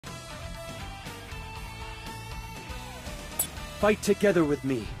fight together with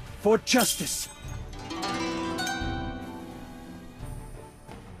me for justice.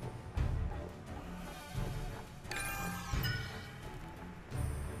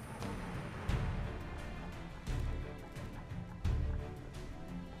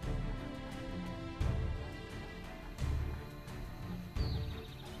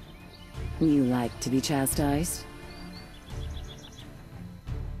 You like to be chastised?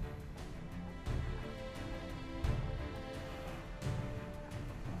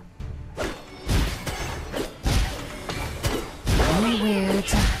 Nowhere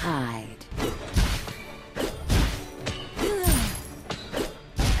to hide.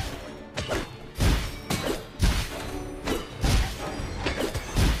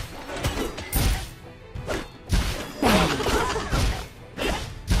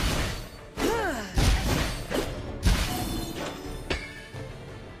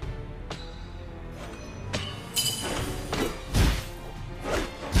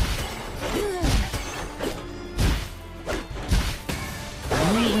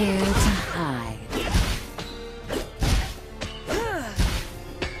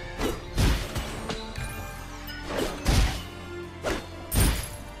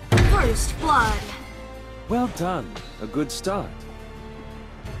 First blood. Well done. A good start.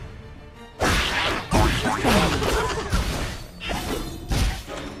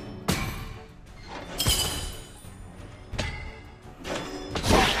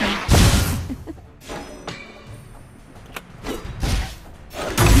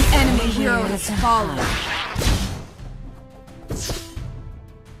 The enemy hero has fallen.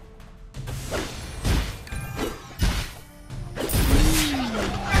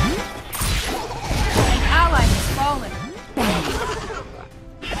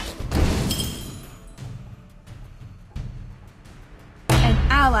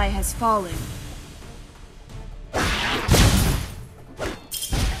 Ally has fallen.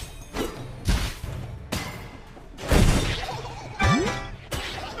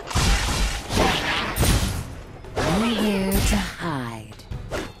 Nowhere to hide.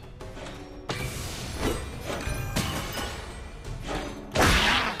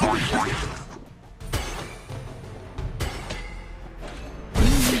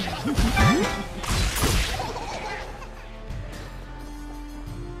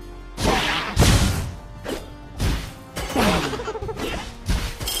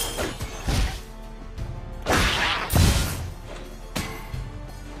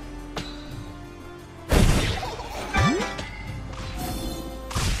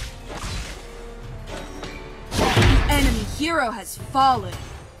 Hero has fallen.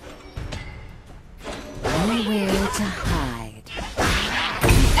 Nowhere to hide.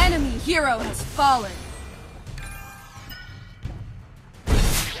 The enemy hero has fallen.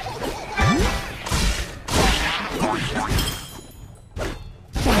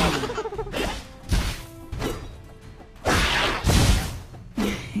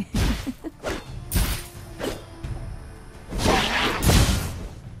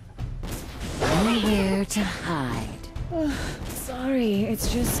 Nowhere to hide. Sorry,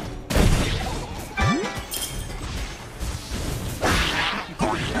 it's just...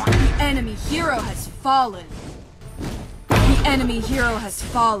 The enemy hero has fallen. The enemy hero has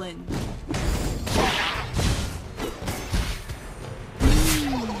fallen.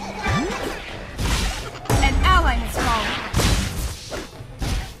 An ally has fallen.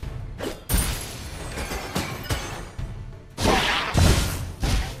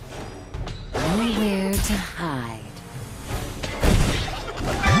 Nowhere to hide.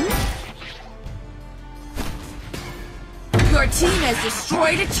 Your team has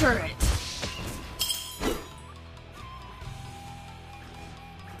destroyed a turret.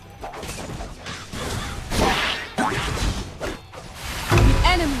 The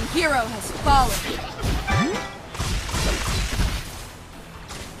enemy hero has fallen.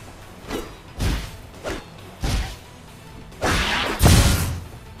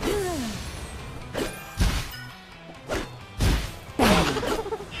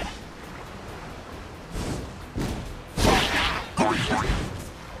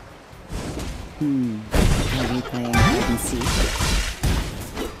 Are we playing hide and seek?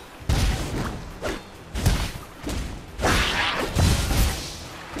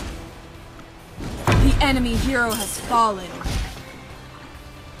 The enemy hero has fallen.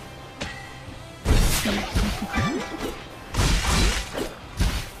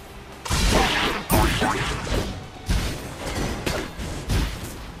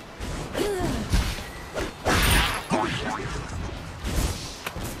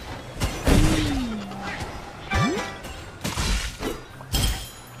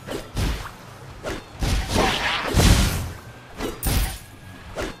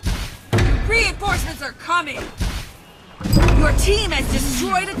 Enemies are coming! Your team has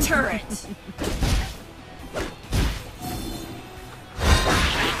destroyed a turret!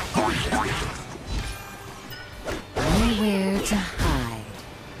 Nowhere to hide.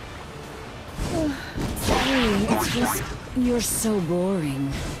 Sorry, it's just... You're so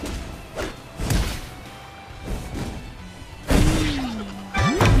boring.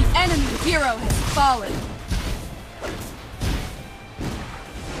 The enemy hero has fallen!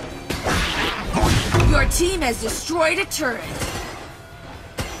 Your team has destroyed a turret!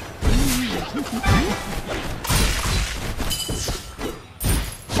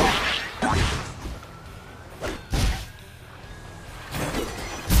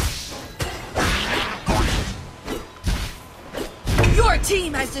 Your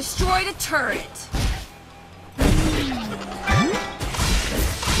team has destroyed a turret!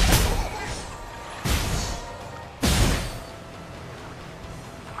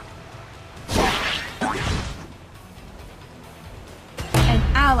 An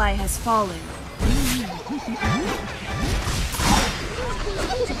ally has fallen.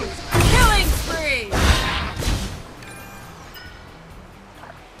 Killing spree!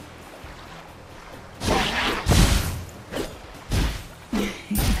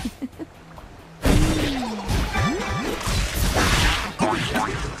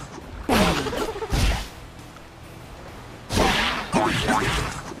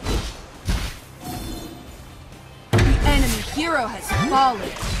 Hero has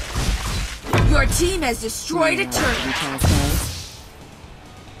fallen. Your team has destroyed a turret.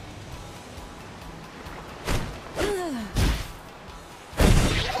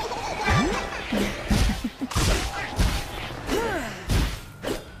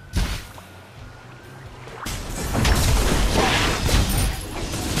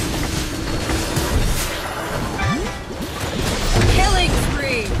 Killing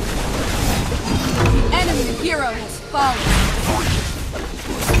spree. The enemy hero has fallen.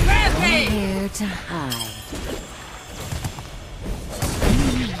 Nowhere to hide.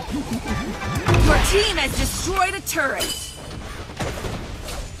 Your team has destroyed a turret!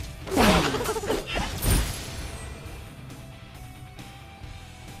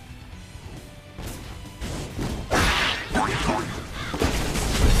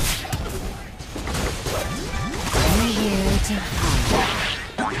 Nowhere to hide.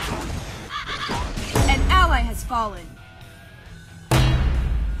 An ally has fallen.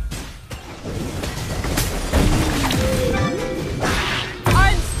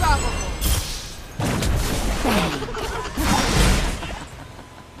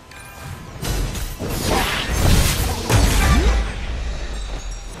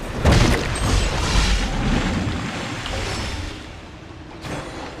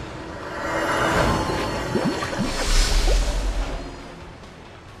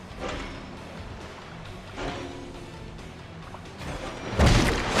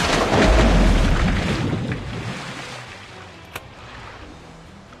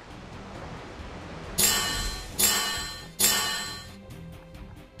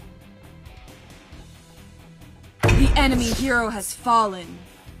 The enemy hero has fallen.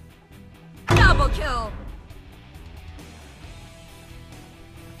 Double kill!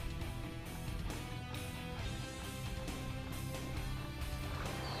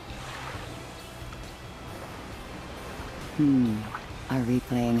 Are we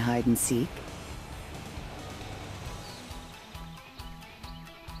playing hide and seek?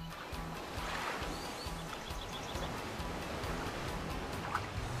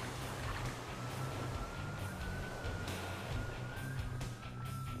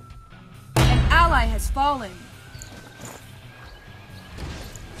 Has fallen.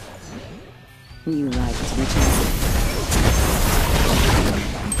 You like to be tested.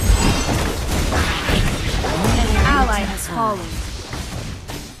 An ally has fallen.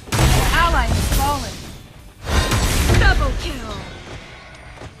 An ally has fallen. Double kill.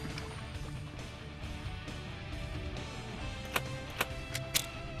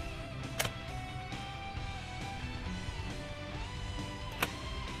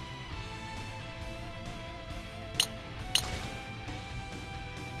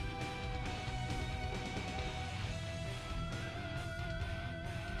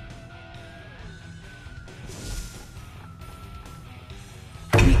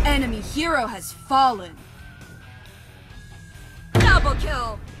 Enemy hero has fallen. Double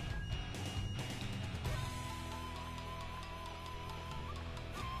kill.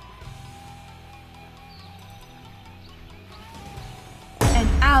 An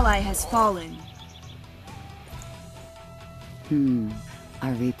ally has fallen.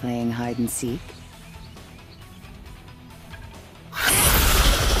 Are we playing hide and seek?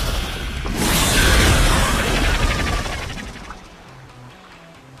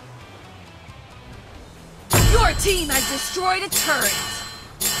 team has destroyed a turret!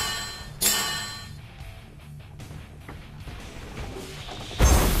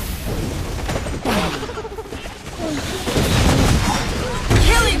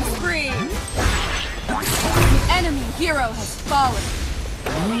 Killing spree! The enemy hero has fallen!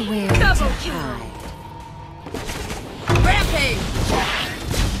 Nowhere Double to kill! hide. Rampage!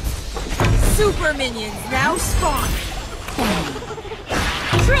 Super minions now spawn!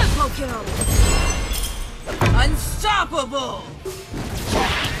 Triple kill! Unstoppable!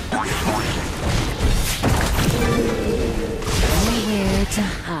 Nowhere to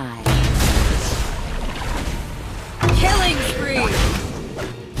hide. Killing spree!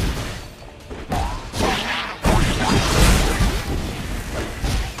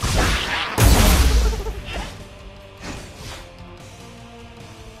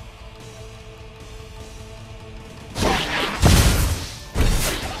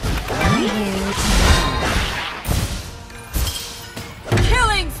 Nowhere to hide.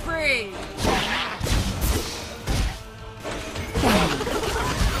 Killing spree!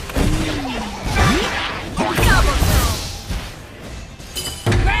 Double kill!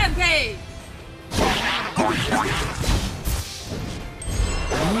 Rampage!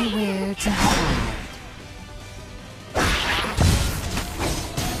 Nowhere to hide.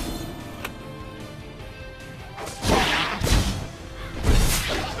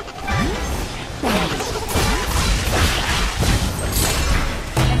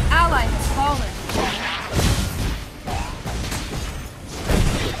 An ally has fallen.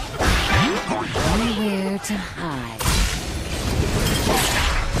 Nowhere to hide.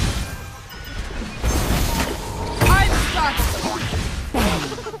 Unstoppable!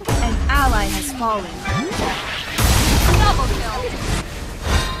 An ally has fallen. Double kill!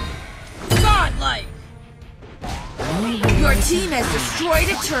 Godlike! Your team has destroyed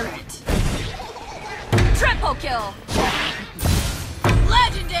a turret. Triple kill!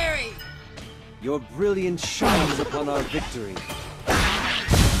 Legendary! Your brilliance shines upon our victory.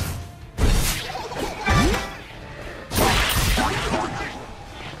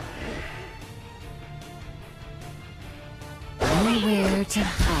 Nowhere to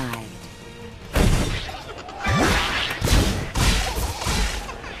hide.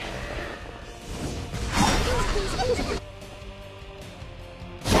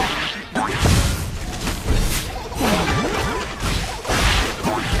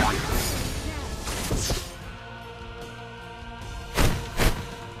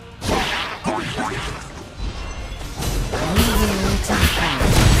 Nowhere to hide.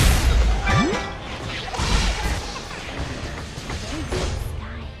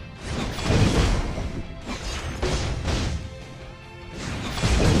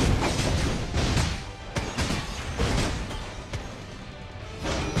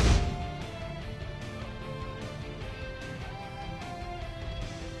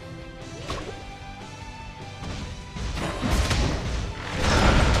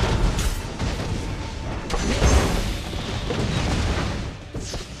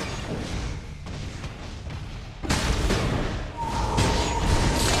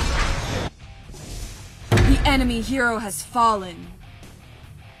 The enemy hero has fallen.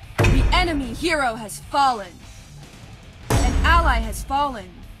 The enemy hero has fallen. An ally has fallen.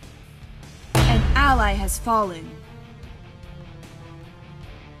 An ally has fallen.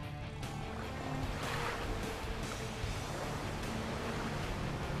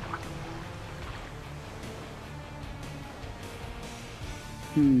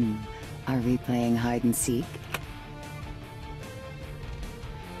 Are we playing hide and seek?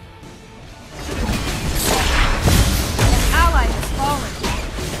 An ally has fallen.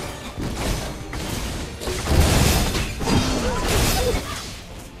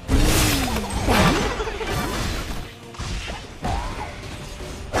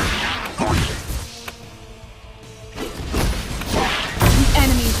 The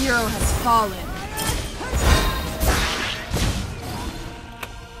enemy hero has fallen.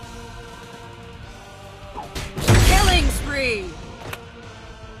 Killing spree!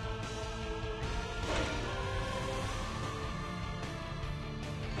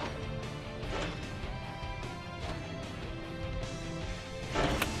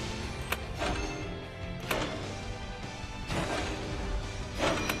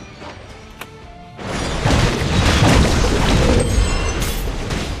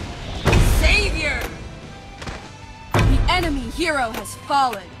 Savior! The enemy hero has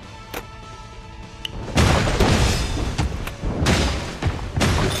fallen.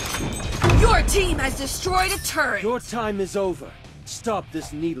 Your team has destroyed a turret! Your time is over. Stop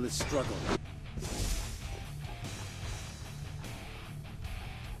this needless struggle.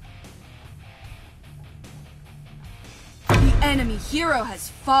 hero has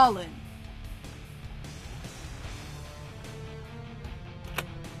fallen.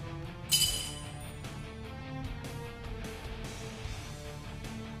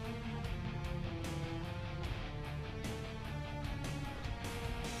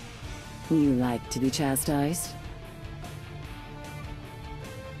 You like to be chastised?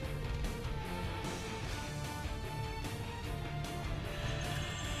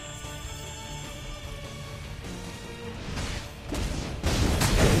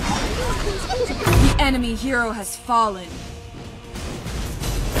 The enemy hero has fallen.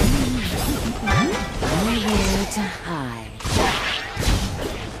 Nowhere to hide.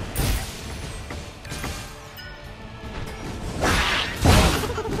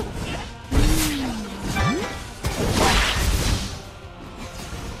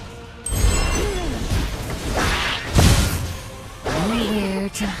 Nowhere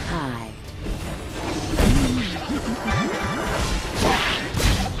to hide.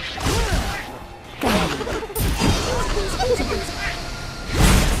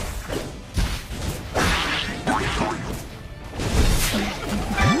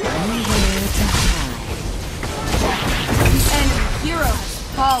 Hero has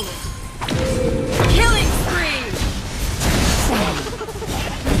fallen. Killing spree!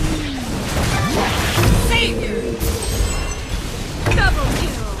 Savior! Double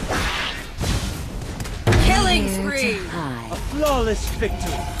kill! Killing spree! A flawless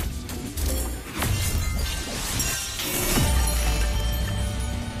victory.